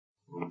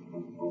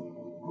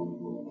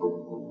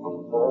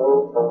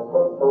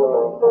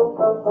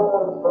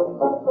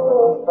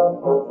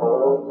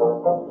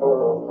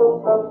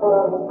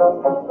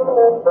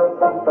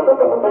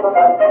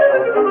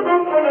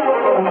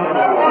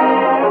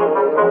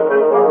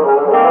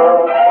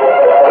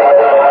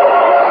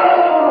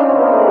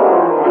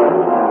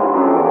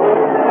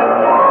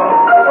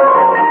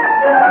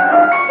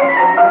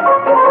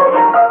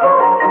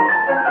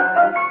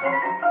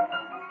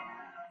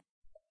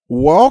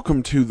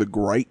Welcome to the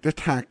Great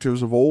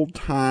Detectives of Old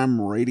Time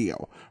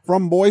Radio.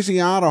 From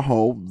Boise,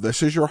 Idaho,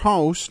 this is your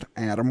host,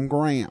 Adam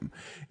Graham.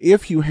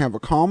 If you have a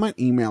comment,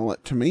 email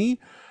it to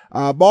me,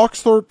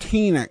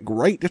 box13 at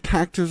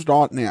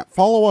greatdetectives.net.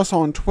 Follow us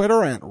on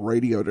Twitter at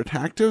Radio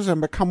Detectives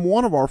and become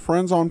one of our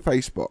friends on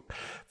Facebook.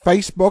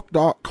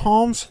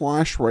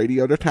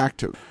 Facebook.com/Radio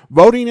Detective.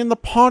 Voting in the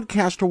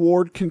Podcast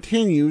Award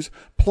continues.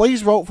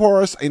 Please vote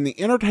for us in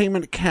the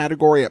entertainment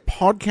category at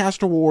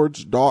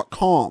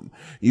podcastawards.com.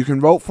 You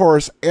can vote for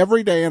us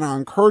every day, and I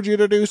encourage you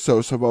to do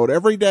so. So vote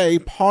every day,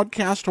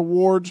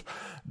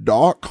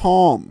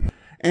 podcastawards.com.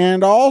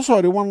 And also,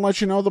 I do want to let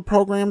you know the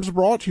program is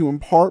brought to you in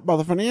part by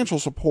the financial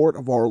support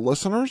of our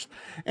listeners.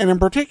 And in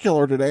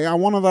particular today, I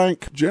want to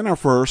thank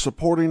Jennifer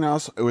supporting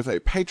us with a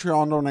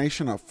Patreon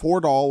donation of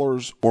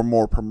 $4 or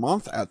more per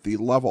month at the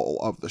level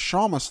of the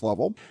Shamus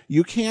level.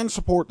 You can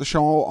support the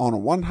show on a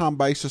one-time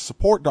basis,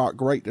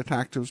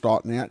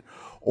 support.greatdetectives.net,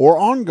 or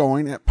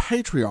ongoing at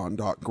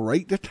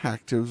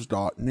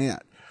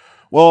patreon.greatdetectives.net.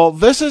 Well,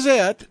 this is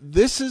it.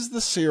 This is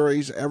the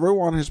series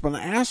everyone has been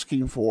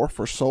asking for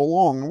so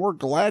long, and we're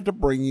glad to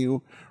bring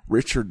you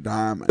Richard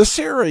Diamond. The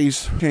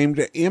series came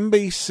to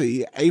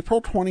NBC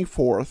April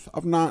 24th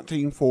of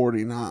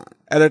 1949,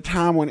 at a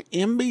time when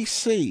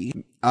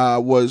NBC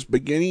was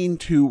beginning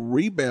to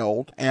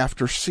rebuild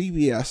after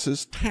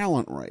CBS's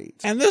talent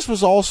raids. And this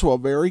was also a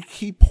very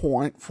key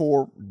point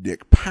for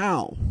Dick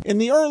Powell. In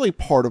the early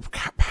part of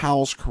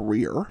Powell's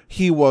career,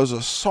 he was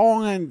a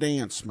song and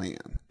dance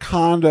man,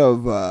 kind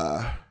of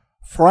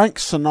Frank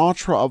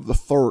Sinatra of the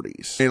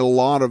 30s. Made a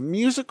lot of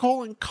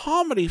musical and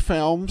comedy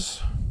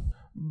films,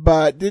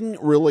 but didn't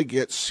really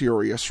get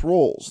serious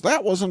roles.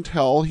 That was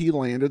until he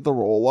landed the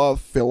role of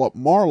Philip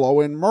Marlowe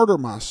in Murder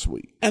My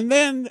Sweet. And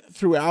then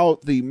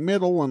throughout the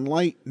middle and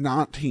late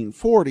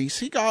 1940s,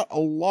 he got a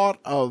lot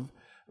of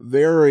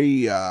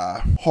very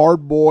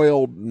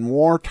hard-boiled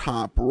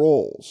noir-type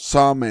roles.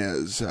 Some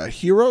as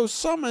heroes,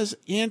 some as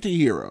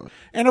anti-heroes.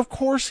 And of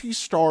course, he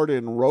starred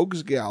in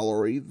Rogues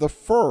Gallery, the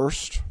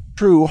first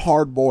true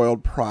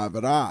hard-boiled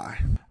private eye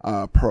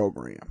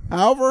program.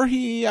 However,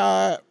 he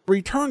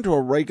returned to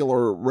a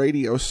regular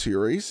radio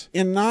series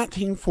in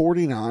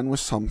 1949 with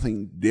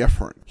something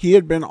different. He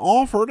had been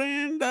offered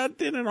and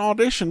did an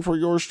audition for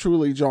Yours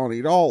Truly,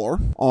 Johnny Dollar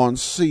on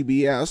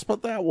CBS,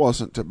 but that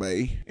wasn't to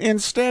be.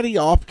 Instead, he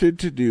opted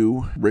to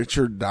do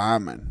Richard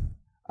Diamond.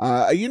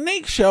 A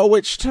unique show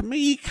which, to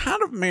me,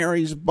 kind of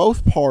marries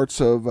both parts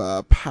of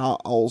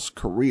Powell's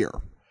career.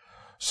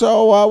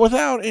 So,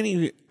 without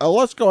any,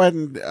 let's go ahead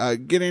and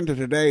get into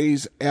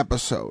today's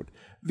episode.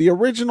 The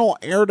original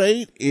air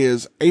date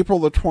is April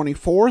the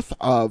 24th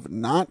of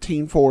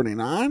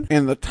 1949,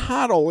 and the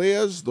title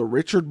is The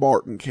Richard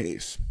Barton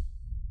Case.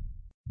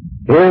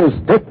 Here's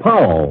Dick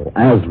Powell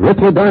as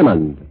Richard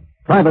Diamond,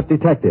 private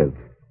detective.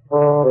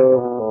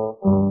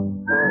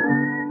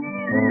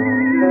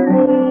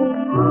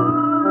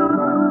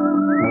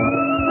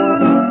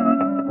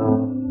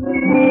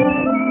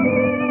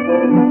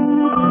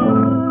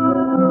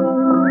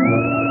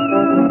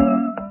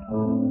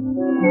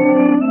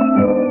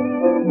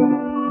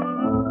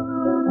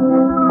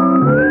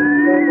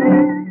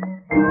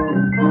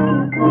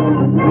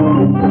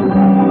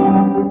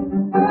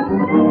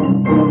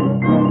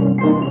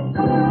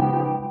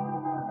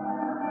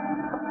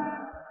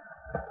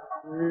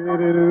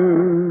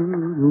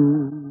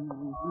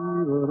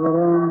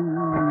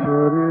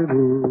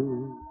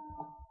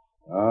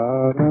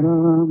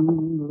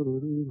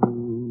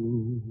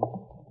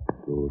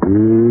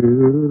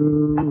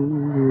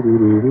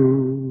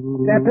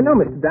 Good afternoon,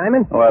 Mr.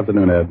 Diamond. Oh,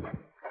 afternoon, Ed.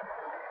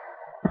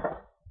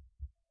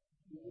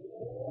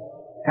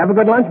 Have a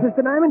good lunch,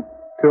 Mr. Diamond?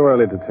 Too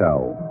early to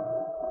tell.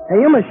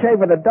 Hey, you must shave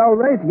with a dull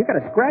razor. You got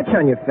a scratch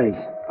on your face.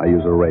 I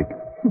use a rake.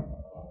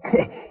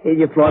 Here's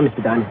your floor,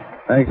 Mr. Diamond.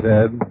 Thanks,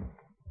 Ed.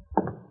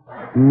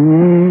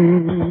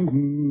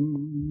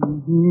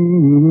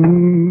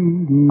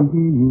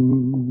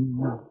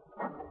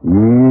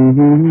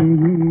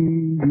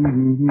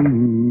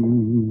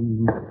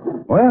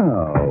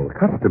 Well,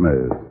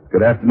 customers.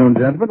 Good afternoon,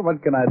 gentlemen.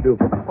 What can I do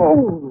for...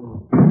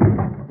 Oh,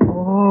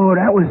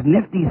 that was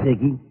nifty,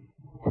 Ziggy.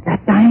 Is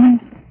that Diamond?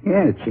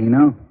 Yeah,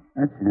 Chino.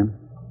 That's him.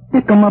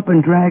 Pick him up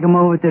and drag him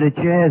over to the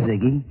chair,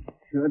 Ziggy.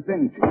 Sure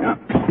thing, Chino.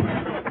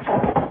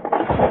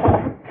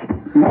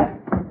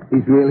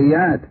 He's really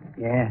out.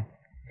 Yeah.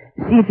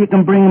 See if you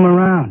can bring him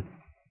around.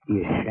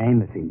 Be a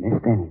shame if he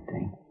missed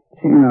anything.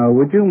 Chino,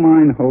 would you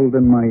mind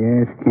holding my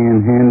ash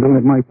can handle?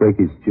 It might break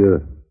his jaw.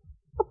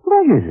 A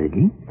pleasure,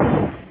 Ziggy.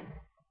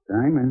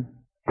 Diamond.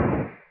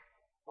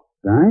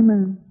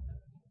 Diamond.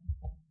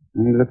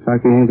 He looks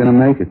like he ain't gonna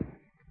make it.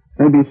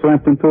 Maybe you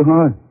slapped him too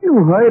hard.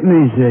 You hurt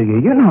me,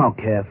 Ziggy. You know how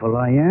careful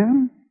I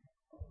am.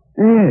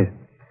 Here.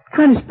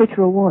 Try this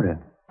pitcher of water.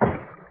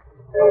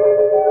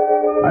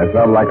 I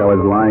felt like I was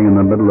lying in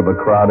the middle of a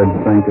crowded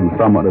sink and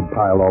someone had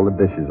piled all the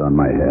dishes on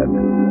my head.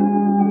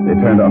 They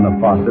turned on the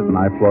faucet and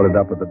I floated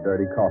up with a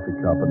dirty coffee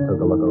cup and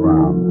took a look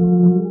around.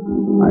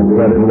 I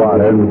threaded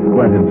water and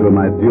squinted through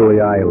my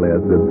dewy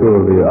eyelids at two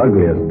of the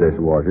ugliest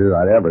dishwashers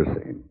I'd ever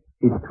seen.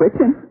 He's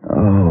twitching. Oh,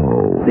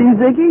 Oh. See,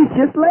 Ziggy, he's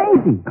just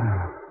lazy.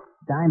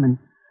 Diamond,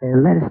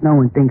 let us know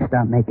when things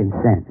start making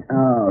sense.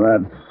 Oh,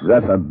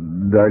 that's a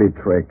dirty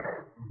trick.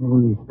 Oh,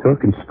 he's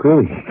talking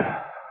screwish.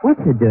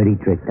 What's a dirty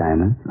trick,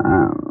 Diamond?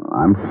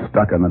 I'm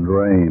stuck in the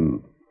drain.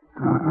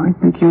 I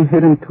think you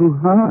hit him too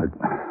hard.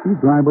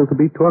 He's liable to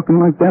be talking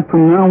like that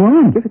from now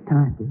on. Give it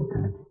time.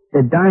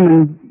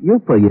 Diamond, you'll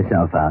pull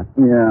yourself out.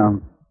 Yeah.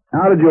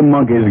 How did you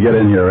monkeys get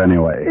in here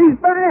anyway? He's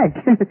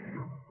back.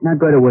 Now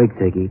go to work,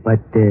 Ziggy, but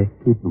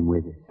keep him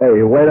with us.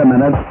 Hey, wait a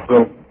minute.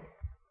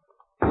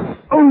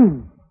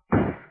 Oh!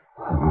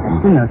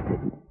 That's enough,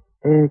 Ziggy.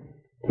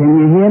 Can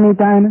you hear me,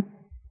 Diamond?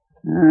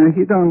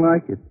 He don't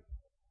like it.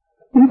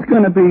 He's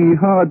going to be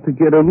hard to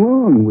get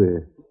along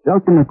with.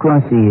 Belt him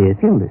across the ears.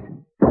 He'll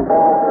listen.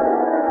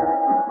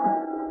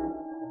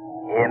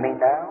 Hear me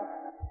now?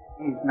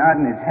 He's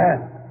nodding his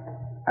head.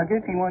 I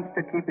guess he wants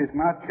to keep his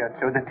mouth shut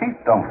so the teeth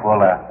don't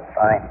fall out.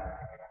 Fine.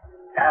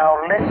 Now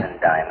listen,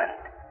 Diamond.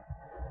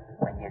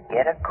 When you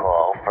get a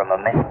call from a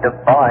Mr.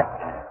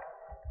 Barton,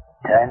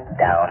 turn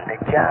down the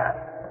job.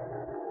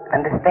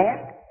 Understand?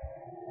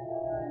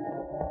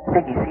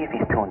 Ziggy, see if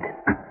he's tuned in.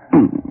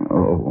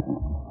 Oh.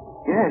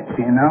 Yes,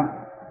 you know.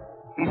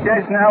 He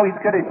says now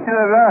he's got a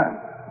sore arm.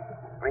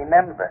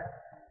 Remember,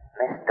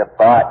 Mr.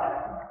 Barton,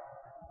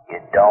 you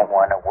don't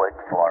want to work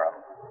for him.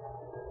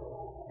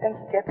 Then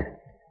he gets it.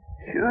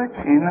 Sure,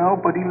 Chino,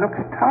 but he looks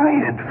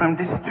tired from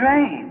the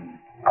strain.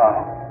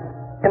 Oh,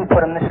 then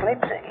put him to sleep,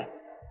 Ziggy.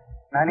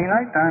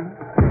 Nighty-night, Diamond.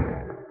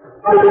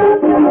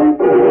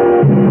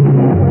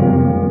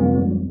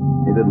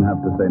 He didn't have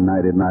to say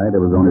nighty-night. It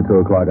was only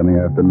 2 o'clock in the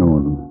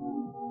afternoon.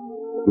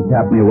 He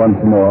tapped me once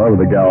more with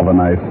a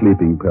galvanized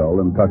sleeping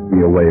pill and tucked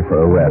me away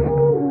for a rest.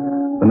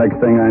 The next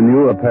thing I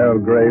knew, a pair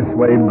of gray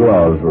suede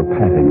gloves were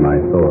patting my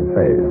sore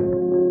face.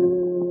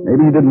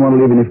 Maybe he didn't want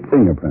to leave any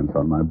fingerprints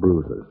on my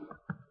bruises.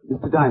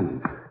 Mr.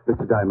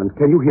 Diamond,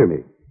 can you hear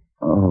me?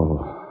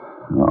 Oh,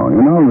 you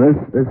know,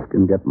 this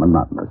can get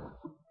monotonous.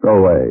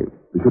 Go away.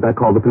 Should I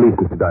call the police,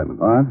 Mr. Diamond?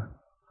 What?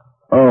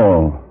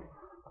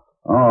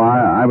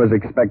 I was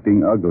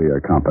expecting uglier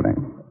company.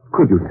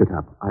 Could you sit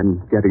up?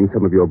 I'm getting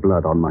some of your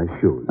blood on my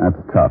shoes. That's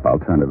tough.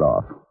 I'll turn it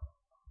off.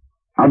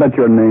 I'll bet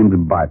your name's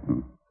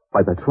Barton.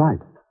 Why, that's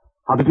right.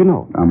 How did you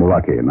know? I'm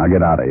lucky. Now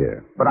get out of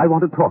here. But I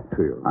want to talk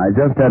to you. I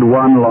just had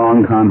one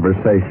long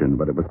conversation,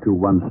 but it was too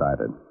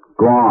one-sided.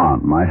 Go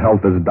on. My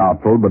health is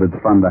doubtful, but it's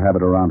fun to have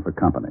it around for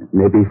company.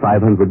 Maybe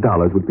 $500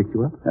 would pick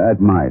you up?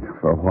 It might,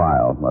 for a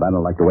while, but I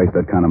don't like to waste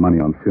that kind of money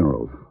on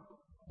funerals.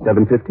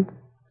 $750?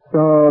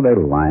 So they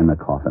line the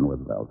coffin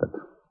with velvet.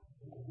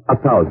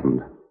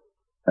 $1,000.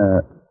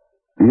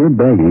 You're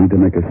begging to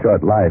make a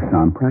short life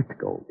sound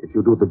practical. If you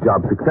do the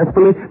job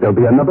successfully, there'll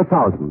be another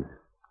 1,000.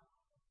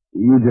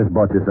 You just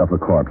bought yourself a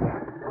corpse.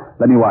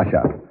 Let me wash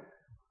up.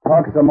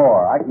 Talk some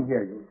more. I can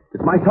hear you.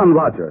 It's my son,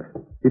 Roger.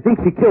 He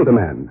thinks he killed a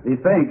man. He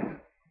thinks.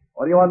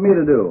 What do you want me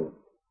to do?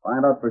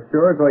 Find out for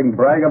sure so he can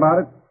brag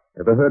about it?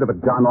 Ever heard of a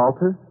John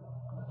Alter?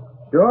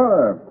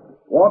 Sure.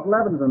 Walt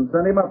Levinson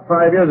sent him up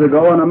 5 years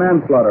ago on a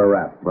manslaughter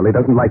rap. Well, he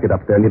doesn't like it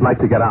up there, and he'd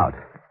like to get out.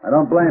 I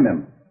don't blame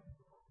him.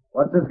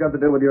 What's this got to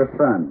do with your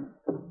son?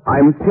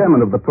 I'm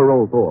chairman of the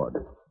parole board.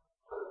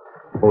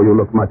 Oh, you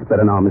look much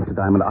better now, Mr.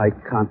 Diamond. I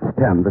can't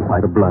stand the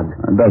sight of blood.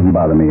 It doesn't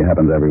bother me. It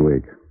happens every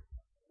week.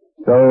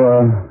 So,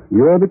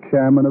 you're the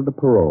chairman of the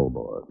parole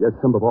board. Yes,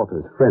 some of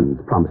Alter's friends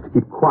promised to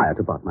keep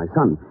quiet about my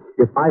son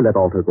if I let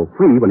Alter go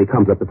free when he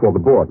comes up before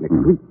the board next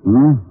week.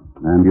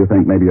 Mm-hmm. And you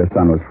think maybe your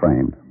son was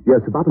framed?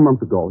 Yes, about a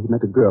month ago, he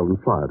met a girl in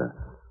Florida.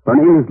 Her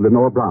name is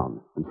Lenore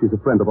Brown, and she's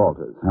a friend of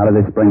Alter's. How did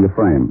they spring the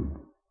frame?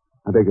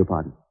 I beg your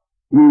pardon?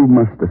 You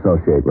must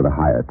associate with a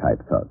higher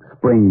type thug.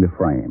 Spring the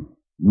frame.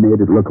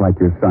 Made it look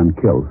like your son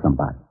killed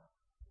somebody.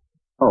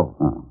 Oh.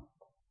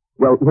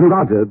 Well, when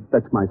Roger,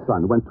 that's my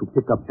son, went to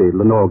pick up the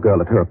Lenore girl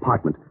at her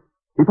apartment,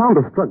 he found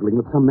her struggling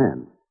with some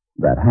man.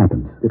 That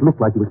happens. It looked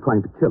like he was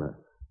trying to kill her.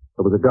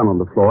 There was a gun on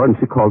the floor, and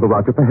she called to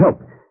Roger for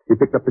help. He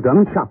picked up the gun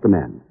and shot the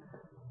man.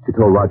 She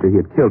told Roger he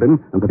had killed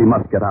him and that he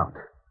must get out.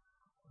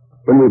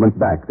 When we went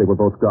back, they were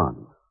both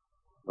gone.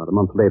 About a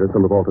month later,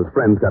 some of Alter's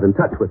friends got in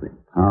touch with me.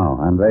 Oh,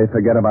 and they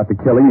forget about the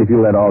killing if you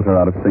let Alter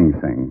out of Sing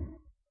Sing.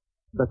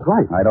 That's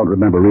right. I don't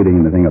remember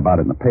reading anything about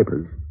it in the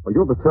papers. Well,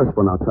 you're the first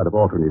one outside of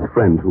Alter and his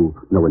friend who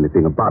know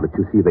anything about it.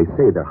 You see, they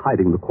say they're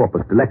hiding the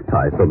corpus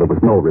delicti, so there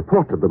was no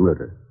report of the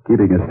murder.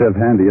 Keeping a stiff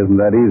handy isn't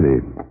that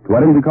easy. Why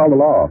didn't you call the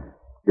law?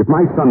 If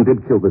my son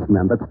did kill this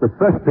man, that's the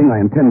first thing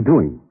I intend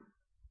doing.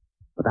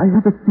 But I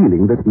have a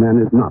feeling this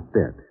man is not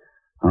dead.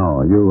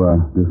 Oh,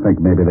 you think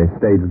maybe they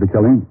staged the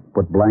killing?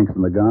 Put blanks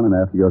in the gun, and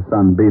after your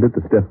son beat it,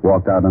 the stiff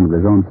walked out under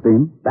his own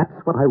steam? That's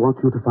what I want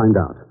you to find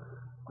out.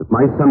 If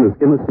my son is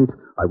innocent,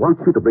 I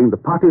want you to bring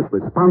the parties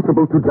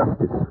responsible to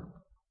justice.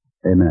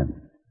 Amen.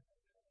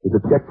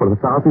 There's a check for $1,000.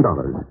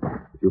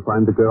 If you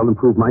find the girl and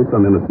prove my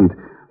son innocent,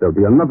 there'll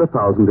be another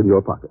 1,000 in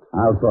your pocket.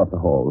 I'll sort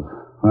the holes.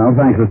 Well,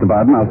 thanks, Mr.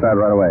 Barton. I'll start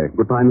right away.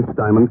 Goodbye, Mr.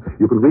 Diamond.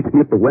 You can reach me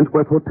at the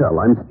Wentworth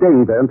Hotel. I'm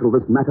staying there until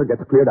this matter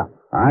gets cleared up.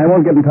 I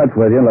won't get in touch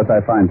with you unless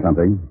I find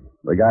something.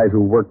 The guys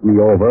who worked me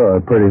over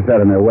are pretty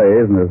set in their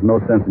ways, and there's no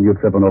sense in you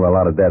tripping over a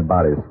lot of dead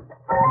bodies.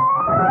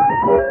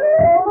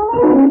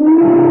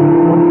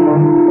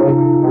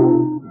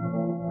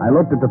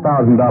 looked at the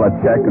 $1,000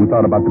 check and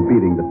thought about the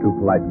beating the two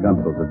polite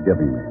gunsels had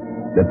given me.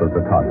 It was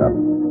a toss-up.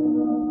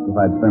 If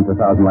I'd spent the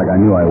 $1,000 like I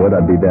knew I would,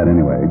 I'd be dead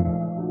anyway.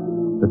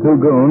 The two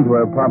goons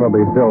were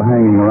probably still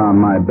hanging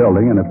around my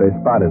building, and if they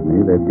spotted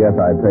me, they'd guess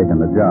I'd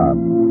taken the job.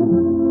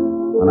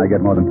 When I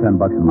get more than $10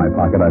 in my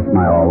pocket, I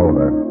smile all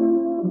over.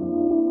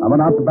 I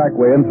went out the back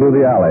way and through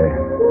the alley.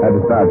 Had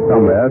to start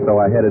somewhere, so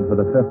I headed for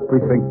the 5th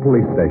Precinct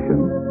Police Station.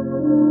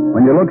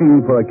 When you're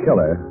looking for a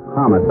killer,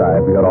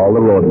 homicide's got all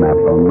the road maps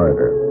on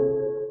murder.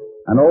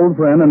 An old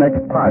friend and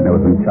ex-partner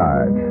was in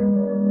charge.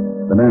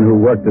 The men who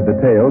worked the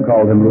detail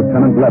called him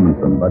Lieutenant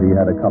Levinson, but he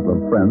had a couple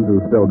of friends who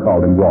still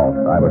called him Walt.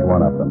 I was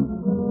one of them.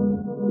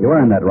 You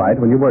earn that right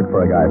when you work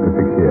for a guy for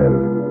 6 years.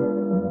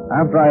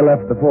 After I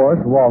left the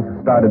force, Walt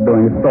started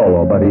doing a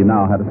solo, but he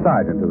now had a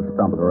sergeant who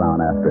stumbled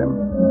around after him.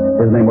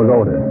 His name was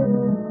Otis,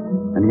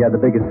 and he had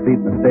the biggest feet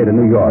in the state of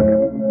New York.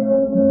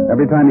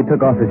 Every time he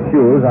took off his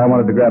shoes, I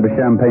wanted to grab a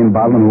champagne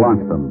bottle and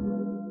launch them.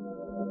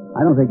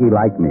 I don't think he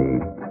liked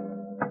me.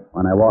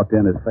 When I walked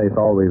in, his face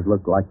always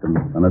looked like an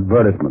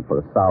advertisement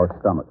for a sour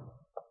stomach.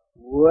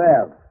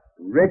 Well,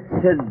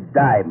 Richard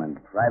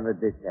Diamond,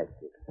 private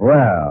detective.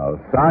 Well,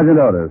 Sergeant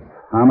Otis,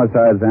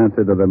 homicide's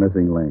answer to the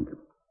missing link.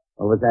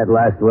 What was that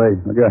last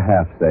word? Well, you're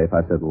half safe.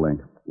 I said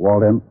link.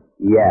 Walt in?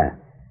 Yeah.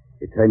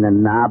 You turn the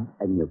knob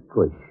and you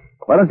push.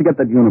 Why don't you get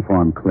that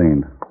uniform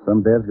cleaned?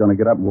 Some dad's going to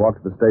get up and walk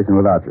to the station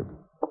without you.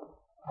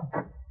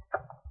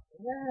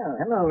 Well,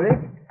 hello, Rick.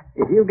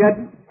 If you got...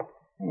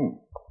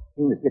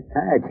 You must get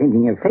tired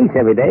changing your face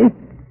every day.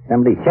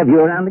 Somebody shove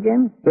you around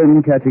again?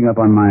 Been catching up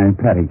on my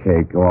patty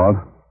cake, Walt.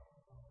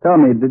 Tell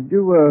me, did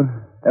you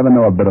ever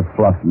know a bit of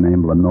fluff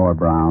named Lenore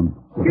Brown?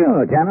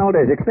 Sure, John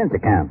Alder's expense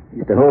account.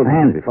 Used to hold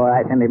hands before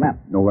I send him up.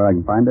 Know where I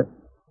can find it?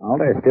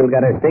 Alder's still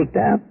got her staked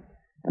out.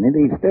 And if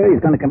he's stir,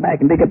 he's going to come back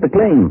and dig up the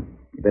claim.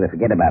 You better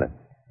forget about it.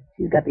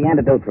 She's got the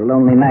antidote for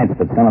lonely nights,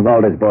 but some of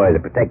Alder's boys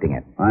are protecting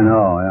it. I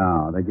know,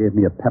 yeah. They gave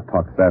me a pep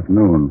talk this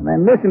afternoon.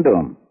 Then listen to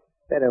him.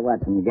 Better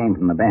watching the game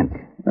from the bench.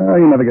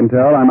 You never can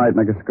tell. I might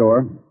make a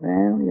score.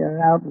 Well,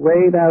 you're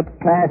outweighed,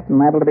 outclassed, and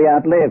liable to be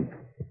outlived.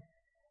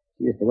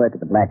 She used to work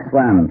at the Black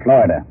Swan in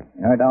Florida.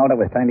 I heard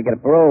Alder was trying to get a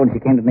parole, and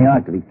she came to New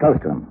York to be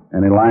close to him.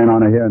 Any line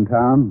on her here in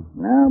town?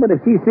 No, but if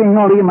she's seeing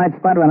Alder, you might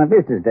spot her on a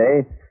visitor's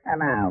day. And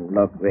now,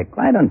 look, Rick,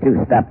 why don't you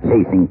stop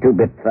chasing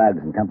two-bit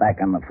thugs and come back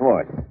on the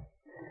force?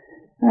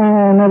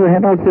 I never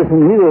had no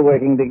system we were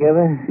working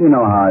together. You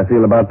know how I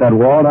feel about that,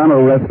 Walt. I'm a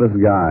restless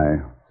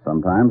guy.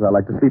 Sometimes I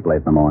like to sleep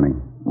late in the morning.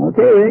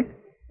 Okay, Rick.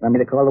 Want me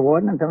to call the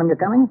warden and tell him you're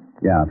coming?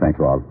 Yeah, thanks,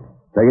 Walt.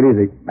 Take it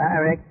easy.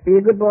 Bye, Rick. Be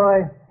a good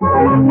boy.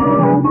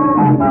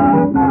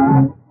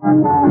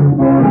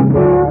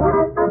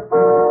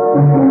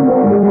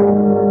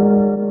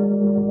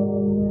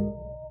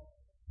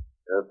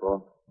 Yes,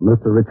 Paul?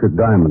 Mr. Richard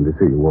Diamond to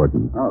see you,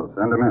 Warden. Oh,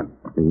 send him in.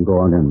 You can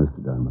go on in, Mr.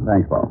 Diamond.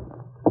 Thanks, Paul.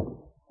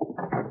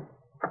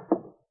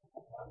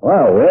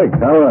 Well, Rick,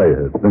 how are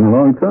you? It's been a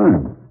long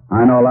time.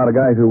 I know a lot of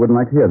guys who wouldn't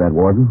like to hear that,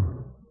 Warden.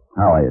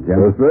 How are you, Jim?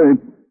 That's right.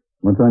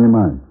 What's on your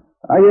mind?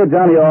 I hear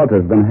Johnny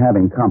Alter's been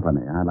having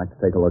company. I'd like to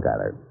take a look at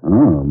her.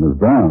 Oh, Miss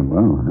Brown.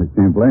 Well, I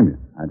can't blame you.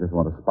 I just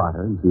want to spot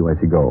her and see where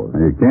she goes.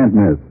 You can't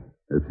miss.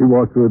 If she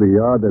walked through the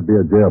yard, there'd be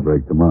a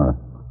jailbreak tomorrow.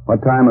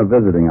 What time are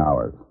visiting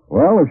hours?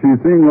 Well, if she's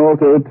seeing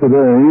Alter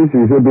today,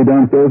 she should be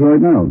downstairs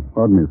right now.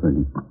 Pardon me a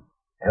second.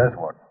 Yes,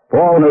 Warden.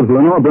 Paul, has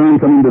Lenore Brown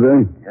come in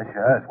today? Yes,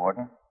 she has,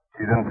 Warden.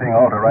 She's in seeing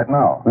Alter right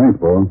now. Thanks,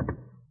 Paul.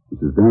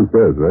 She's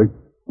downstairs, Rick.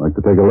 Like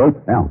to take a look?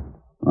 Yeah.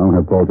 I'll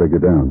have Paul take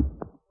you down.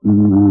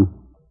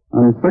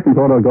 On second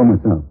thought, I'll go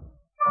myself.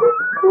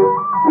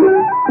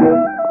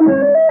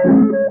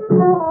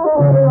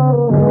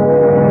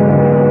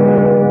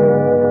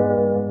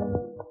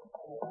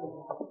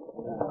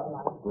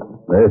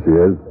 There she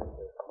is,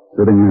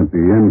 sitting at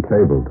the end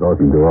table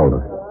talking to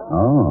Alder.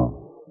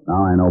 Oh,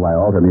 now I know why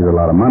Alder needs a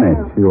lot of money.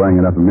 She's wearing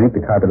enough mink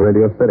to carpet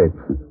Radio City.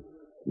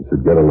 You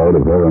should get a load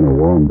of her on a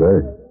warm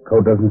day.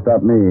 Coat doesn't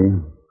stop me.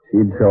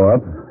 She'd show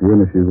up,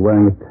 even if she's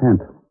wearing a tent.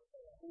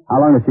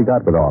 How long has she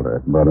got with Alder?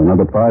 About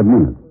another 5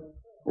 minutes.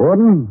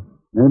 Warden,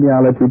 maybe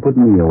I'll let you put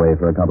me away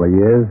for a couple of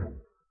years.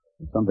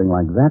 Something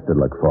like that to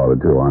look forward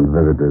to on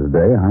Visitor's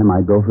Day. I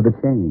might go for the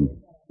change.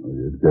 Well,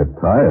 you'd get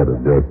tired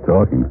of just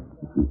talking.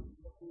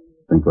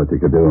 Think what you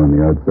could do on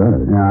the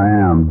outside. Yeah,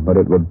 I am, but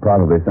it would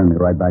probably send me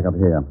right back up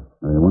here.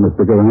 You want to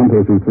stick around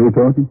till she's through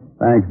talking?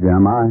 Thanks,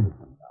 Jim.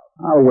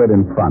 I'll wait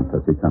in front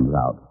till she comes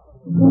out.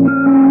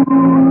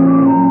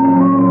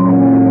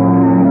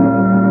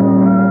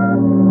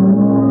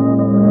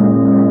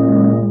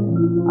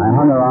 I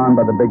hung around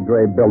by the big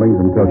gray buildings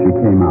until she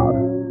came out.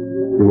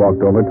 She walked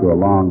over to a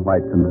long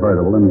white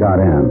convertible and got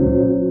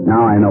in.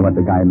 Now I know what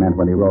the guy meant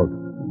when he wrote,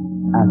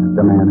 "Ask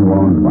the man who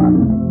owns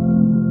one."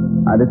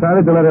 I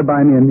decided to let her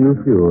buy me a new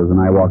fuse, and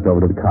I walked over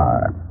to the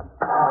car.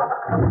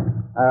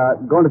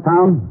 Going to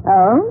town?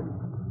 Oh?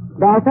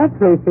 That's up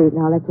 3 feet,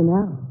 and I'll let you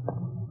know.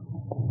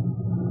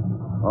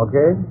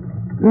 Okay.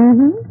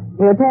 Mm-hmm.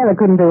 Your tailor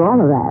couldn't do all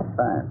of that.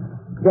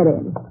 Thanks. Get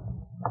in.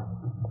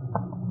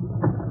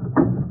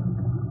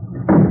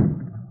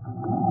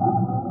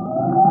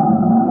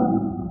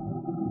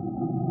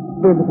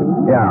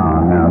 Visiting?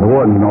 Yeah, the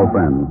warden's an old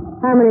friend.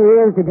 How many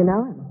years did you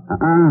know him?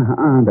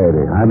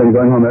 Baby. I've been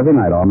going home every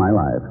night all my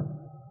life.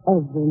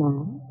 Every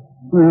night?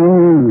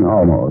 Well,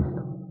 almost.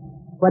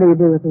 What do you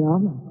do with the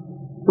almost?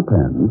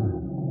 Depends.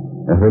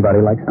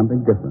 Everybody likes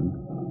something different.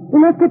 You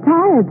must get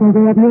tired since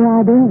you have new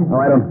ideas. Oh,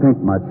 I don't think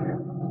much.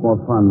 It's more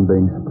fun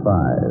being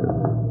surprised.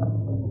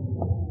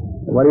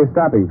 What are you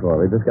stopping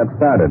for? We just got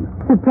started.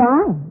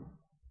 Surprise?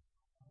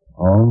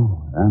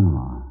 Oh,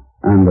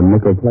 yeah. And the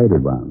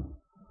nickel-plated one.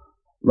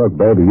 Look,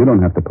 baby, you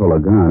don't have to pull a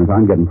gun. If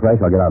I'm getting fresh,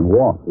 I'll get out and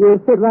walk. You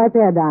sit right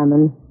there,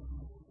 Diamond.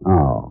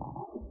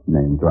 Oh,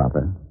 name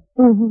dropper.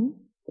 Mm-hmm.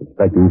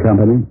 Expecting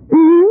company?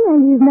 Mm-hmm,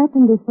 and you've met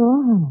them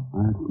before, honey.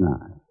 That's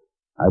nice.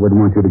 I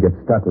wouldn't want you to get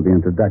stuck with the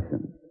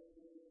introduction.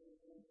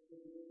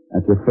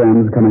 That's your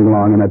friends coming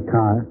along in that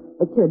car?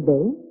 It should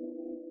be.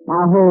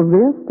 Now hold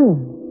real still.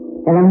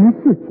 They'll only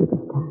shoot you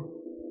this time.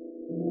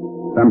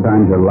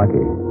 Sometimes you're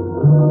lucky.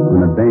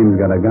 When a dame's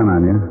got a gun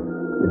on you,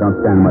 you don't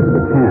stand much of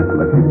a chance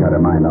unless she's got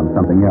her mind on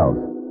something else.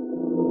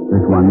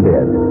 This one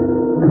did.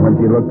 And when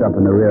she looked up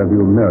in the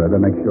rearview mirror to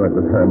make sure it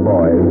was her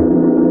boys,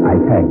 I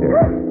tagged her.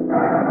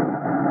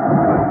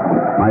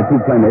 My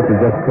two playmates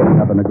were just pulling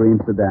up in the green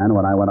sedan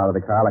when I went out of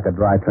the car like a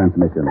dry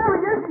transmission.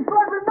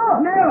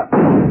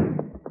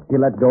 He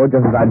let go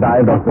just as I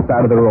dived off the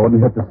side of the road and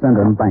hit the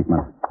center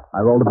embankment.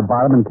 I rolled to the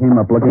bottom and came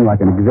up looking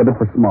like an exhibit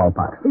for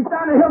smallpox. He's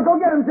down the hill. Go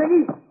get him,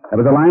 Ziggy. There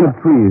was a line of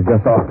trees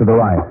just off to the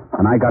right,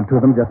 and I got to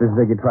them just as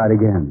Ziggy tried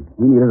again.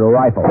 He needed a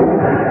rifle.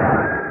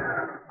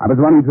 I was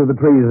running through the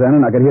trees then,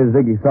 and I could hear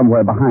Ziggy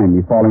somewhere behind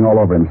me, falling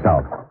all over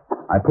himself.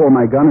 I pulled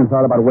my gun and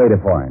thought about waiting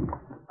for him.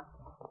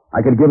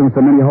 I could give him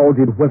so many holes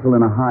he'd whistle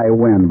in a high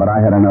wind, but I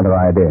had another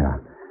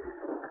idea.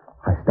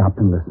 I stopped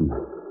and listened.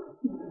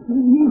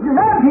 He's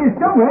around here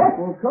somewhere.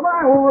 Well, come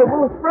on.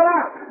 We'll spread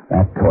out.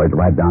 That toyed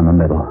right down the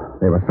middle.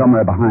 They were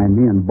somewhere behind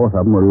me, and both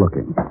of them were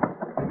looking. Get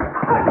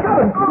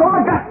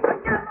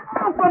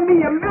off of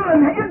me, a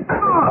million hands.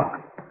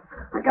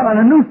 I got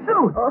on a new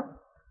suit.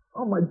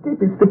 Oh, my deep,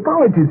 it's the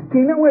colleges,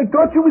 Tino. I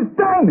thought you was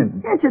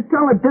Diamond. Can't you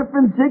tell a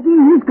difference, Ziggy?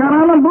 He's got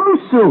on a blue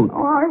suit.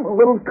 Oh, I'm a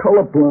little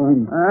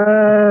colorblind.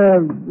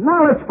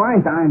 Now let's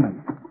find Diamond.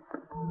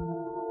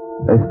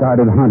 They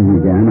started hunting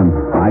again, and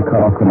I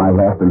cut off to my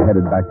left and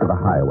headed back to the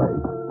highway.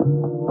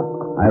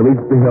 I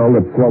reached the hill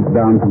that sloped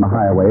down from the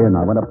highway, and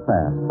I went up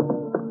fast.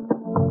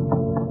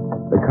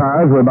 The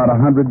cars were about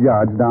 100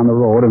 yards down the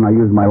road, and I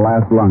used my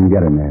last lung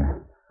getting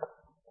there.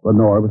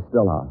 Lenore was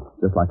still out,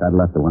 just like I'd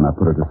left her when I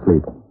put her to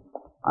sleep.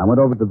 I went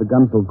over to the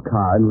Gunsel's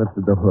car and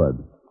lifted the hood.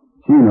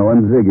 Chino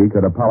and Ziggy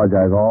could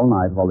apologize all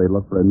night while they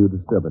looked for a new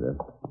distributor.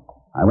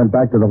 I went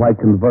back to the white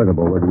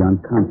convertible with the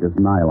unconscious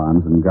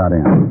nylons and got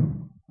in.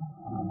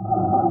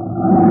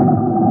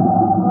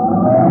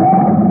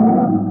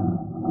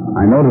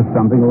 I noticed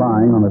something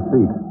lying on the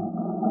seat.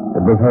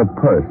 It was her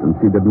purse, and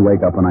she didn't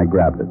wake up when I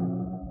grabbed it.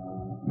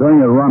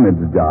 Doing a rummage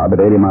job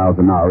at 80 miles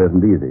an hour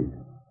isn't easy.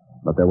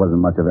 But there wasn't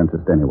much of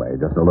interest anyway,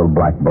 just a little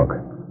black book.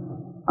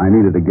 I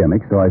needed a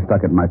gimmick, so I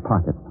stuck it in my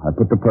pocket. I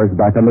put the purse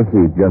back on the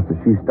seat just as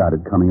she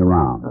started coming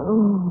around.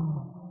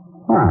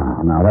 Oh.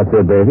 Ah, now that's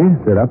it, baby.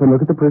 Sit up and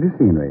look at the pretty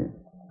scenery.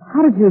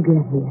 How did you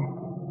get here?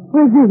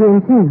 Where's Ziggy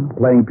and Tino?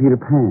 Playing Peter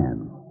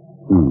Pan.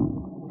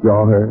 You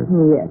all heard?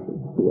 Yes,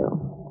 Theo.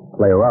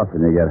 Play rough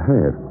and you get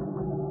hurt.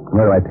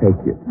 Where do I take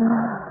you?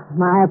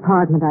 My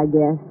apartment, I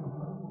guess.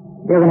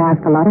 They're going to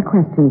ask a lot of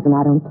questions, and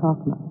I don't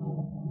talk much.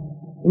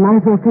 You might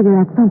as well figure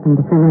out something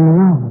to fill in the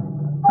room.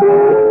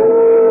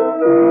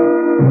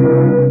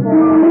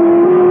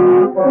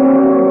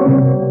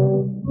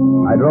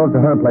 I drove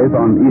to her place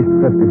on East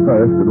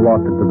 51st and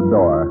walked into the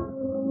door.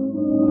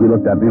 She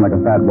looked at me like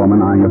a fat woman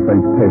eyeing a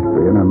French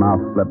pastry, and her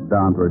mouth slipped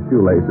down to her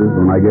shoelaces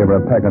when I gave her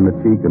a peck on the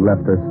cheek and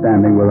left her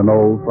standing with an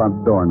old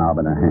front doorknob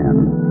in her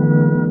hand.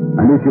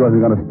 I knew she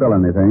wasn't going to spill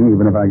anything,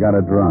 even if I got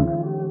her drunk.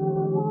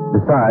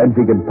 Besides,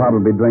 she could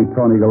probably drink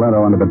Tony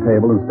Galeno under the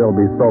table and still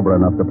be sober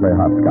enough to play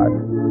hopscotch.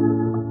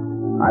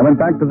 I went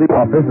back to the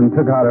office and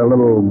took out her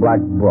little black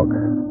book.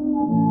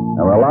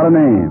 There were a lot of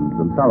names,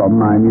 and some of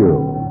them I knew.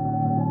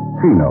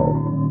 Chino,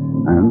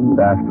 and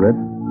after it,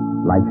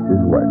 likes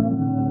his work.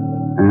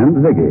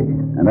 And Ziggy,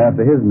 and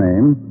after his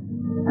name,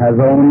 has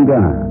own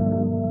gun.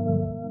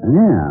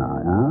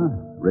 Yeah,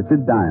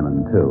 Richard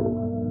Diamond, too.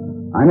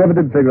 I never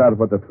did figure out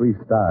what the 3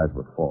 stars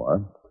were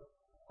for.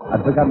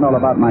 I'd forgotten all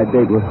about my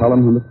date with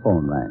Helen when the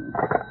phone rang.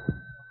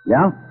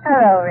 Yeah?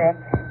 Hello, Rick.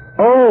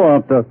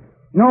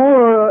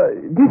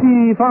 This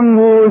is from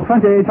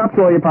Fante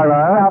Chopsoy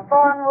Para. Now,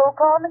 phone will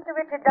call Mr.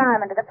 Richard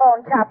Diamond to the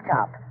phone chop.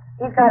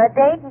 He's got a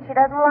date and she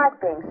doesn't like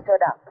being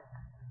stood up.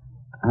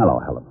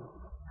 Hello, Helen.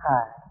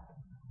 Hi.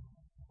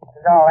 What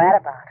was all that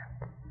about?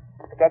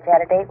 Forget you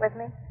had a date with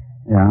me?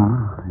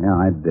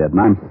 Yeah, I did. And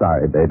I'm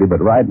sorry, baby,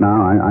 but right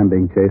now I'm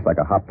being chased like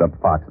a hopped-up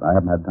fox. I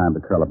haven't had time to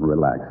curl up and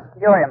relax.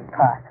 You're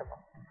impossible.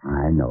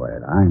 I know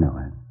it.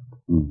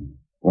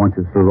 Want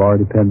your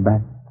sorority pin back?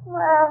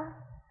 Well,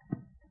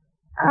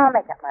 I'll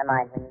make up my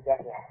mind when you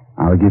get here.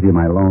 I'll give you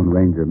my Lone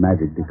Ranger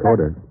magic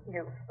decoder.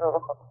 You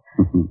fool.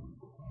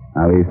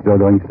 Are we still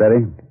going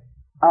steady?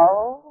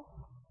 Oh?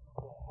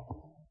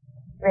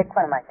 Rick,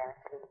 when am I going to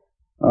see you?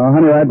 Oh,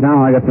 honey, right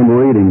now I got some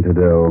reading to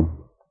do.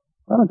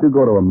 Why don't you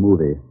go to a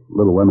movie?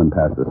 Little Women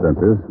past the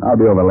censors. I'll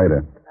be over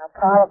later. I'll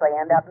probably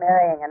end up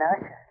marrying an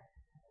usher.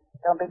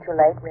 Don't be too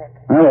late, Rick.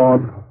 I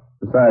won't.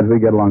 Besides, we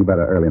get along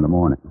better early in the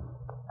morning.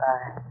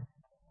 Bye.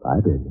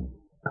 Bye, baby.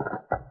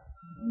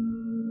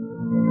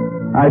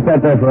 I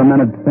sat there for a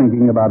minute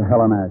thinking about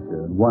Helen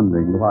Asher and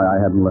wondering why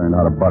I hadn't learned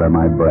how to butter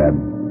my bread.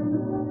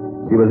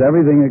 She was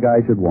everything a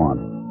guy should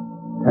want.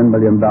 $10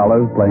 million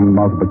playing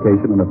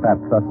multiplication in a fat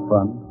trust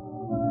fund.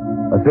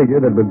 A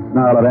figure that would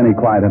snarl at any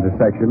quiet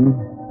intersection.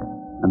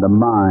 And a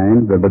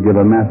mind that would give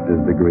a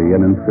master's degree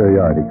in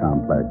inferiority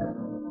complex.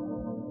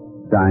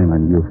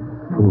 Diamond, you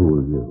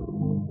fool, you.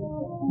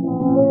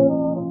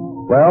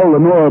 Well,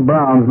 Lenore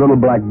Brown's little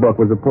black book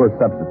was a poor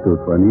substitute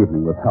for an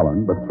evening with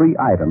Helen, but 3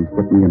 items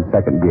put me in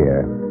second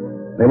gear.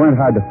 They weren't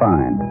hard to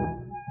find.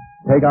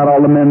 Take out all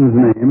the men's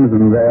names,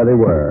 and there they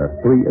were,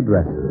 3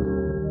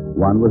 addresses.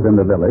 One was in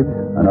the village,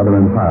 another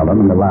in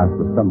Harlem, and the last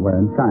was somewhere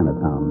in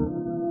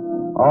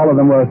Chinatown. All of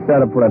them were a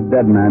setup for a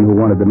dead man who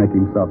wanted to make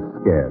himself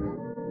scarce.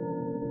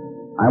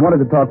 I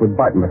wanted to talk with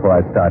Barton before I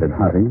started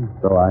hunting,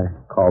 so I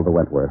called the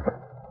Wentworth.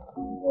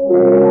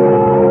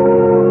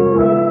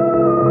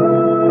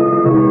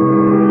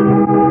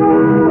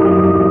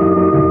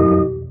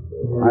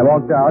 I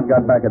walked out,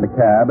 got back in the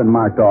cab, and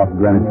marked off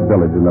Greenwich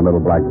Village in the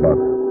little black book.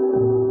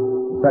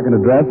 The second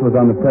address was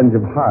on the fringe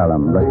of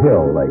Harlem, the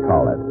Hill, they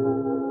call it.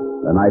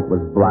 The night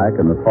was black,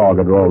 and the fog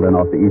had rolled in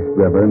off the East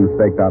River and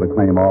staked out a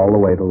claim all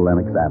the way to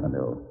Lenox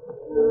Avenue.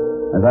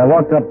 As I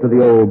walked up to the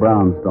old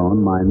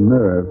brownstone, my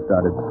nerves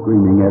started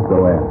screaming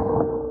SOS.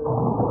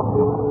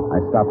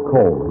 I stopped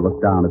cold and looked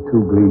down at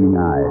 2 gleaming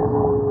eyes,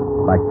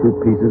 like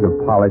 2 pieces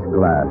of polished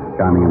glass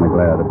shining in the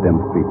glare of the dim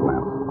street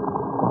lamp.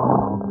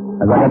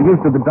 As I got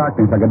used to the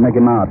darkness, I could make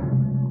him out.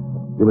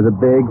 He was a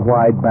big,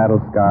 white,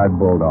 battle-scarred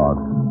bulldog,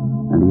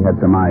 and he had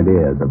some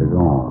ideas of his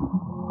own.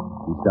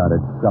 He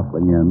started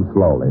shuffling in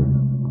slowly,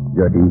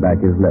 jerking back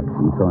his lips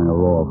and showing a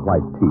row of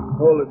white teeth.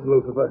 Hold it,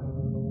 Lucifer.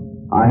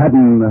 I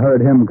hadn't heard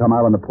him come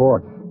out on the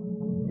porch.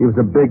 He was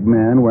a big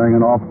man wearing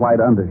an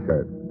off-white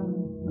undershirt.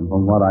 And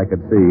from what I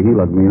could see, he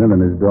looked meaner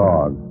than his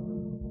dog.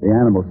 The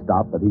animal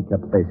stopped, but he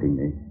kept facing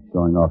me,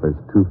 showing off his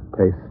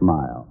toothpaste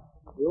smile.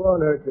 He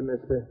won't hurt you,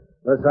 mister,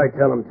 unless I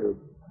tell him to.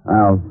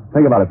 I'll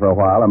think about it for a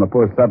while. I'm a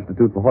poor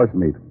substitute for horse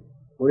meat.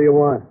 What do you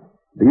want?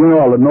 Do you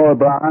know Lenore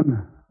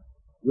Brown?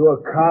 You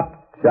a cop?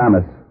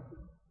 Shamus.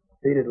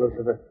 Beat it,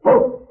 Lucifer.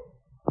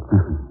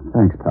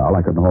 Thanks, pal.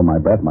 I couldn't hold my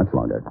breath much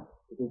longer.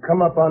 You can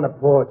come up on the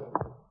porch.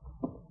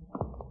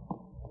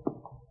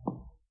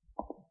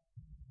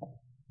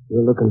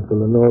 You're looking for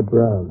Lenore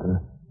Brown, huh?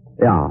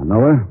 Yeah,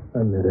 know her?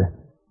 I met her.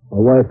 My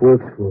wife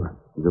works for her.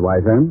 Is your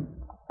wife in?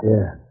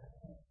 Yeah.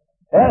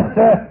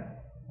 Esther!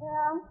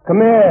 Yeah? Come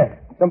here.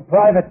 Some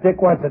private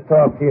dick wants to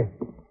talk to you.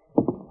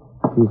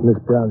 She's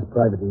Miss Brown's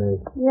private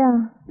maid.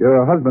 Yeah.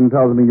 Your husband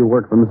tells me you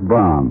work for Miss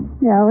Brown.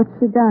 Yeah, what's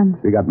she done?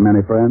 She got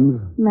many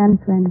friends? Men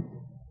friends.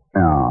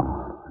 Yeah.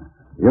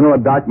 You know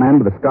a dark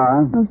man with a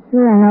scar? Oh,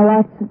 sure, I know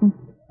lots of them.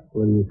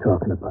 What are you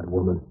talking about,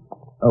 woman?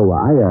 Oh,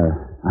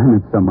 I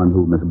meant someone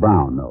who Miss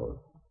Brown knows.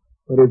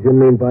 What did you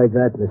mean by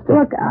that, mister?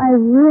 Look, I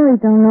really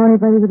don't know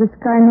anybody with a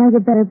scar. Now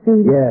you better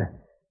beat it. Yeah.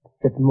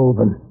 Get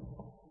moving.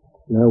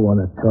 I want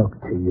to talk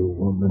to you,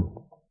 woman.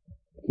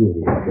 Get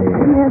it there.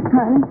 Yes,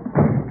 honey.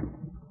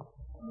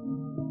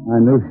 I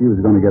knew she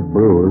was going to get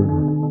bruised,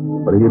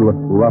 but he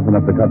looked rough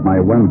enough to cut my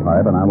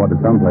windpipe, and I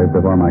wanted someplace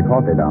to pour my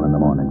coffee down in the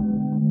morning.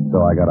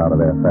 So I got out of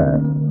there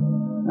fast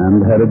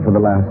and headed for the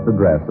last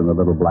address in the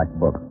little black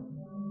book.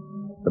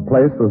 The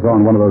place was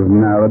on one of those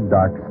narrow,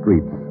 dark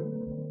streets.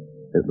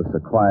 It was so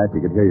quiet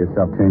you could hear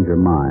yourself change your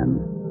mind.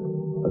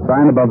 A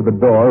sign above the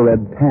door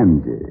read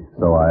Tansy,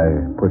 so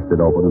I pushed it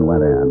open and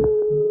went in.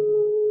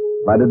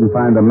 If I didn't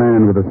find a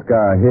man with a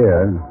scar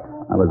here,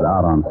 I was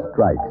out on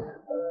strikes.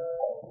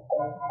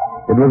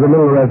 It was a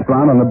little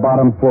restaurant on the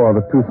bottom floor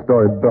of a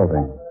 2-story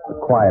building. A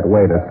quiet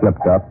waiter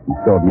slipped up and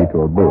showed me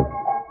to a booth.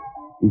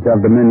 He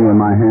shoved a menu in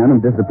my hand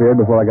and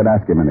disappeared before I could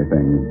ask him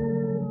anything.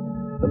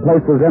 The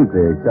place was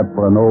empty except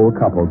for an old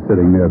couple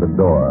sitting near the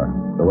door.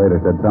 The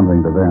waiter said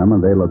something to them,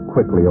 and they looked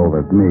quickly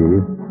over at me,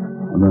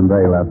 and then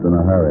they left in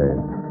a hurry.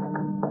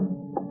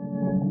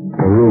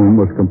 The room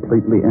was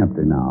completely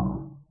empty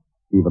now.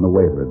 Even the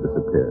waiter had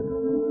disappeared.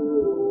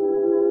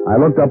 I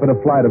looked up at a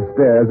flight of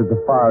stairs at the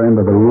far end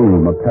of the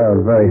room. A pair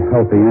of very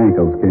healthy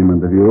ankles came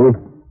into view,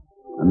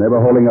 and they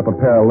were holding up a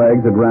pair of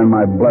legs that ran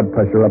my blood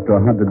pressure up to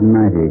 190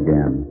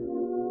 again.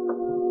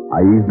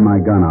 I eased my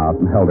gun out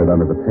and held it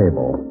under the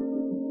table.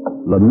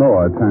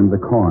 Lenore turned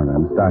the corner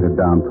and started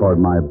down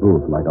toward my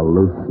booth like a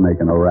loose snake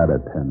in a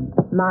rabbit pen.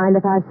 Mind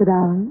if I sit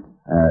down?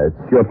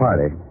 It's your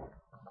party.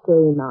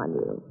 Shame on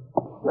you.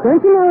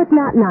 Don't you know it's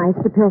not nice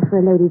to pilfer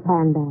a lady's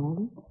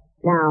handbag?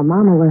 Now,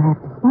 Mama will have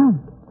to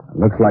spank.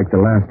 Looks like the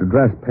last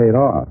address paid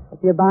off. If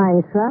you're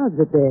buying shrouds,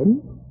 it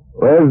did.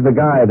 Where's the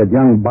guy that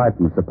young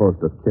Barton was supposed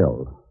to have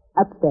killed?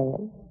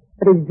 Upstairs.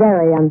 But he's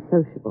very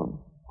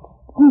unsociable.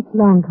 Hates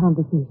long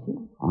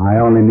conversation. I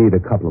only need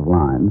a couple of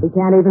lines. He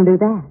can't even do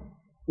that.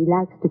 He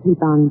likes to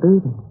keep on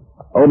brooding.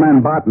 Old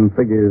man Barton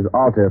figures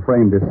Alter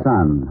framed his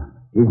son.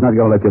 He's not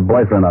going to let your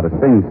boyfriend out of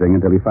Sing Sing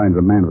until he finds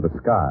a man with a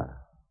scar.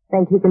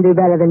 Think he can do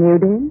better than you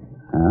did?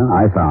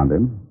 I found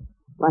him.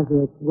 Was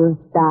it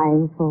worth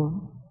dying for?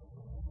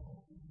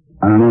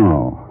 I don't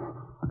know.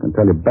 I can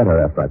tell you better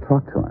after I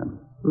talk to him.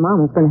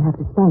 Mama's going to have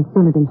to spank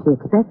sooner than she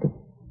expected.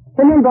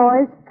 Come in,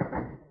 boys.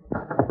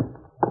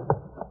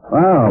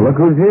 Well, look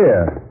who's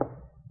here.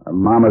 Are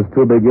Mama's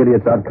two big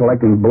idiots out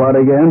collecting blood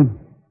again?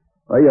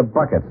 Where are your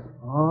buckets?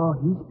 Oh,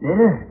 he's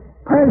there.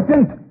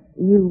 Present.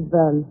 You've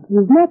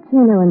met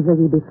Chino and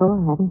Ziggy before,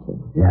 haven't you?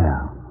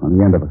 Yeah, on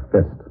the end of a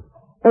fist.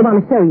 They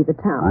want to show you the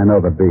town. I know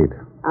the beat.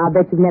 I'll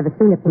bet you've never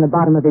seen it from the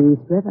bottom of the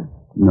East River.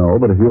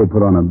 No, but if you'll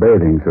put on a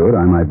bathing suit,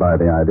 I might buy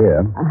the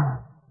idea.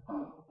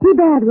 Too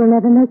bad we'll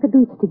never make the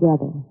beach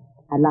together.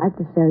 I'd like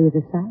to show you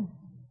the sights.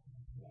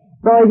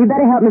 Boys, you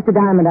better help Mr.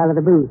 Diamond out of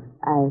the booth.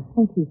 I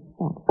think he's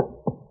fat.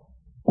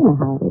 You know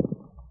how it is.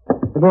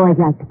 The boys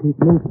like to keep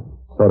moving.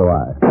 So do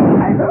I.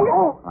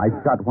 I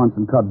shot once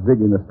and cut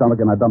Ziggy in the stomach,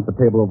 and I dumped the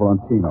table over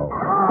on Chino.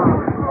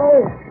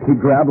 He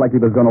grabbed like he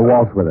was going to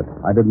waltz with it.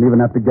 I didn't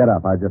even have to get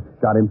up. I just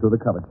shot him through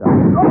the cover shot.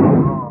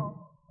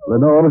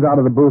 Lenore was out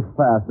of the booth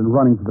fast and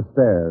running for the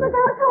stairs. Look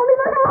out, Tony,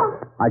 look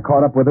out! I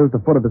caught up with her at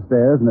the foot of the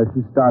stairs, and as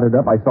she started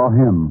up, I saw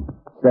him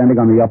standing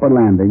on the upper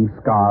landing,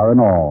 scar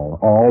and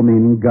all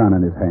meaning gun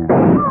in his hand.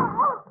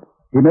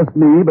 He missed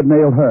me, but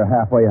nailed her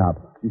halfway up.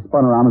 She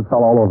spun around and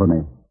fell all over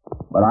me.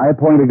 But I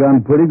pointed a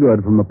gun pretty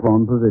good from the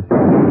prone position.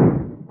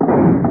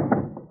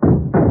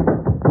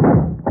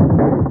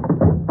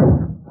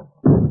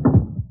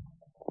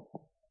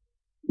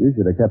 You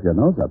should have kept your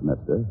nose up,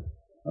 mister.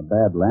 A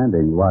bad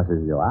landing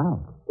washes you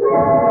out.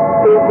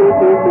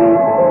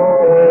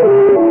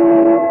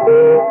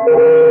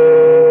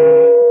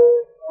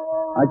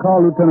 I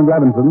called Lieutenant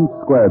Levinson,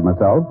 squared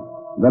myself.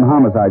 Then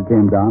homicide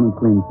came down and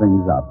cleaned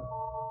things up.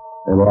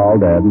 They were all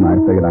dead, and I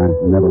figured I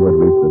never would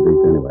reach the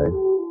beach anyway.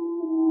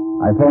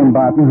 I phoned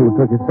Barton, who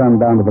took his son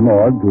down to the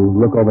morgue to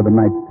look over the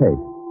night's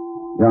tape.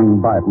 Young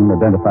Barton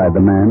identified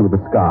the man with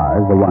the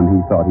scars, the one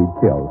he thought he'd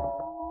killed.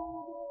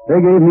 They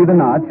gave me the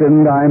notch,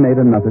 and I made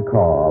another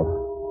call.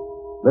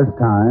 This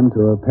time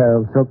to a pair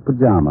of silk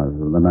pajamas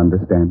with an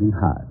understanding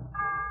heart.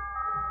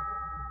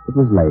 It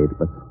was late,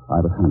 but I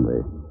was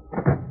hungry.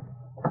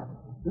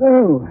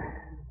 Oh,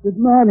 good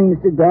morning,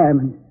 Mr.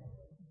 Diamond.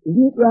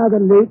 Isn't it rather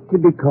late to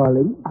be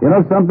calling? You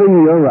know something?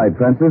 You're right,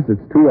 Francis.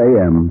 It's 2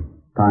 a.m.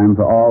 Time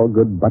for all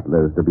good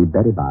butlers to be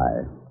bedded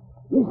by.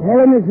 Miss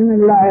Helen is in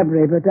the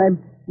library, but I'm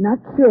not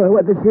sure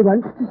whether she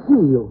wants to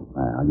see you.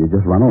 Well, you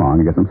just run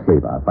along and get some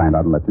sleep. I'll find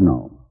out and let you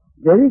know.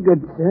 Very good,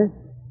 sir.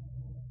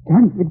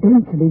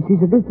 Confidentially,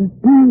 she's a little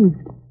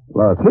bruised.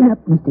 Look. Chin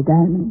up, Mr.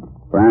 Diamond.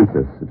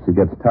 Francis, if she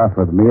gets tough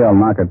with me, I'll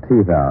knock her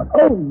teeth out.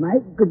 Oh, my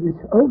goodness.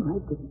 Oh, my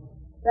goodness.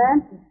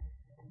 Francis,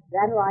 is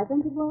that who I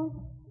think it was?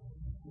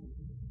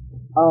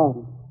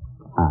 Oh.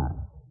 Hi.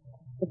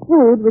 The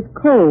food was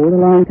cold a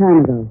long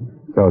time ago.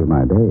 So's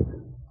my date.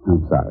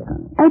 I'm sorry,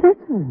 honey. Oh,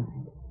 that's all right.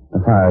 The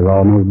fire's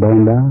almost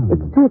burned down.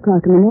 It's 2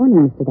 o'clock in the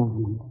morning, Mr.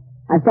 Diamond.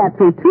 I sat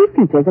through 2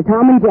 features of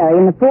Tom and Jerry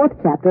in the 4th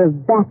chapter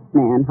of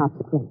Batman Hops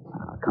the Plate.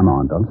 Oh, come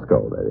on, don't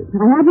scold, baby.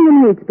 I haven't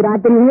in weeks, but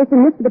I've been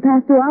rehearsing this for the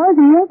past 2 hours,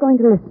 and you're going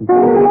to listen.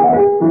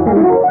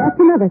 And that's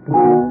another thing.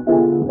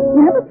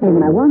 You never play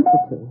when I want you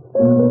to.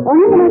 Or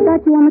even I got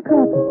you on the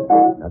carpet.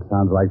 That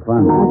sounds like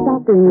fun. I'll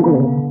stop doing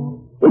good.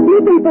 If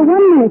you think for 1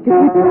 minute you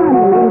keep trying...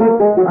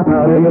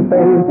 Out in the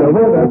face of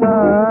the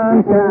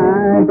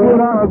sunshine, put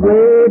on a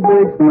great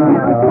big smile.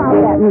 Now stop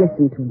that and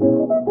listen to me.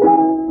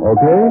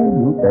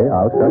 Okay,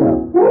 I'll shut up.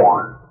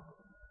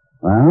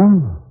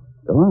 Well,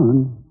 go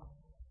on.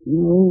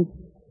 No.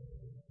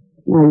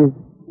 Now you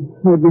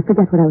made me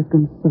forget what I was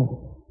going to say.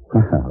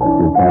 Well, if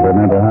you can't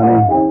remember, honey,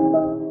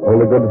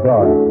 hold a good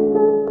thought.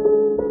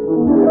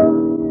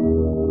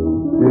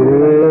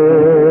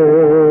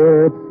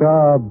 It's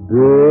a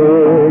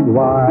big,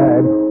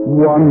 wide,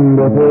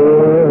 wonderful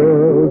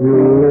world you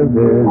live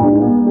in.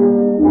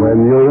 When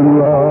you're in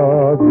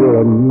love,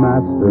 you're a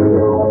master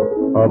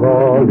of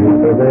all you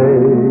survey.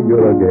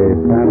 You're a gay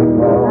Santa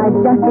Claus. I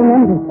just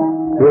remembered.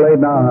 Too late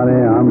now,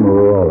 honey. I'm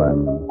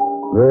rolling.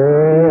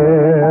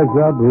 There's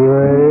a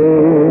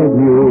brave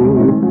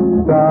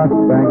new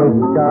star-spangled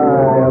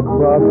sky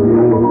above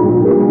you.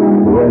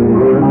 When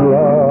you're in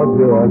love,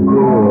 you're a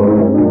hero,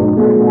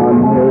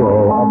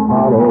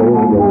 Apollo,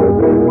 the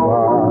wizard of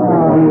Oz.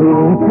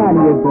 Can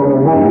you go?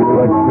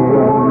 The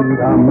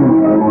kingdom,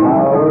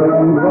 power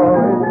and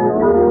glory.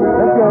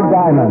 Richard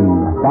Diamond,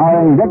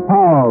 starring Dick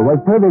Powell, was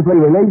previously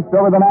released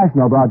over the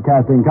National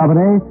Broadcasting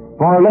Company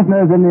for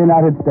listeners in the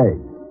United States,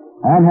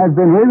 and has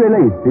been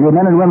re-released to you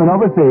men and women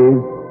overseas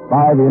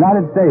by the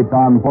United States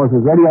Armed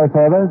Forces Radio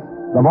Service,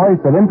 the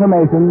voice of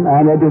information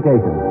and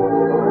education.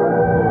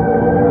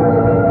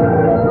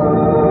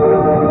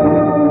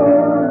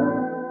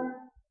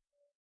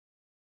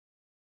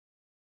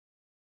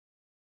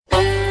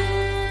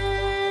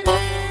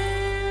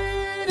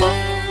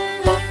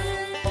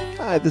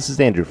 Hi, this is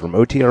Andrew from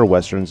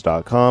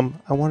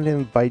OTRWesterns.com. I wanted to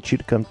invite you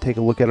to come take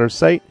a look at our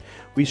site.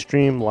 We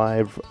stream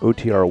live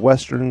OTR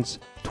Westerns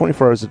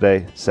 24 hours a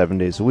day, 7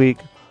 days a week,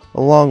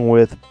 along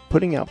with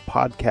putting out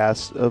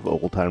podcasts of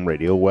old-time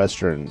radio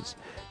westerns.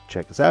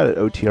 Check us out at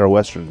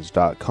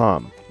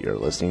OTRWesterns.com. You're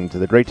listening to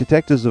The Great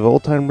Detectives of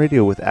Old Time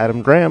Radio with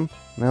Adam Graham.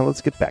 Now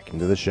let's get back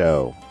into the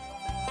show.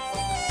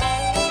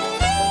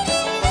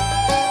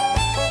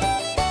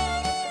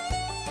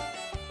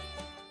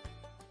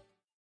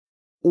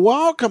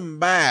 Welcome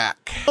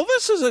back. Well,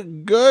 this is a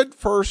good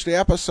first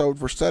episode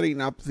for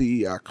setting up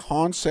the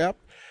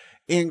concept,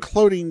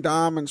 including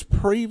Diamond's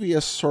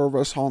previous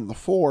service on the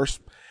force.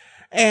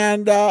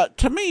 And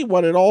to me,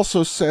 what it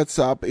also sets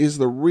up is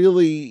the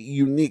really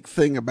unique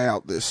thing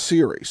about this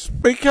series.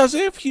 Because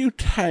if you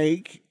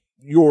take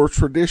your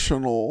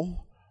traditional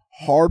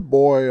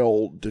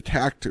hard-boiled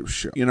detective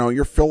show, you know,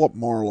 your Philip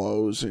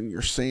Marlowe's and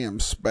your Sam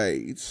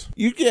Spades,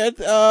 you get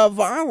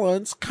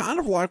violence kind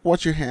of like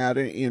what you had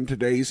in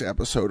today's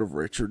episode of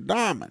Richard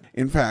Diamond.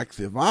 In fact,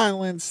 the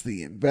violence,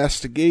 the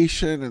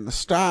investigation, and the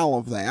style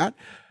of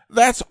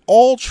that's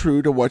all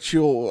true to what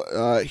you'll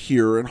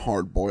hear in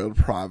hard-boiled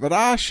Private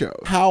Eye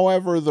shows.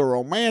 However, the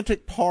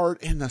romantic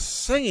part and the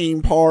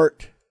singing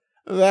part,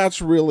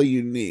 that's really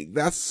unique.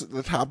 That's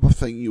the type of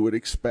thing you would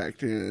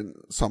expect in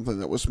something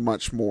that was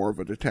much more of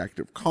a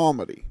detective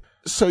comedy.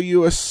 So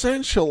you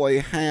essentially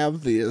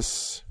have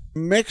this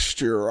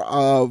mixture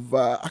of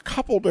a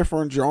couple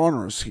different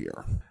genres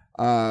here.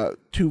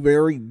 Two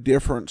very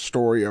different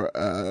story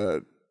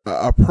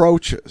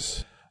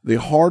approaches. The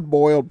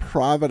hard-boiled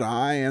Private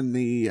Eye and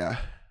the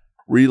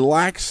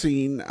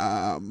relaxing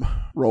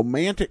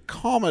romantic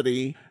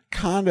comedy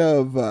kind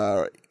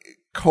of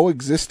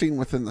coexisting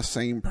within the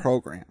same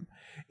program.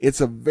 It's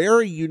a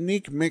very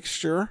unique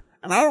mixture,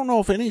 and I don't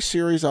know if any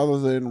series other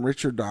than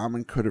Richard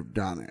Diamond could have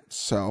done it.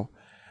 So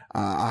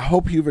I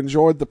hope you've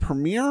enjoyed the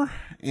premiere,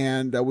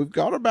 and we've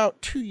got about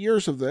 2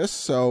 years of this,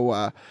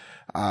 so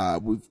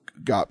we've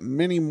got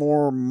many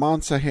more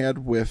months ahead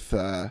with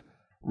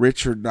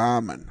Richard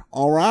Diamond.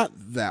 All right,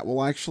 that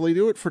will actually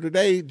do it for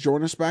today.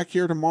 Join us back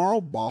here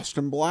tomorrow,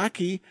 Boston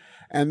Blackie,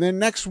 and then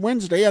next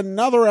Wednesday,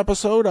 another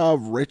episode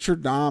of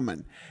Richard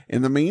Diamond.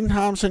 In the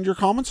meantime, send your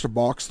comments to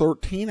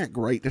box13 at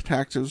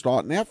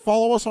greatdetectives.net.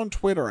 Follow us on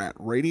Twitter at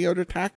Radio Detectives.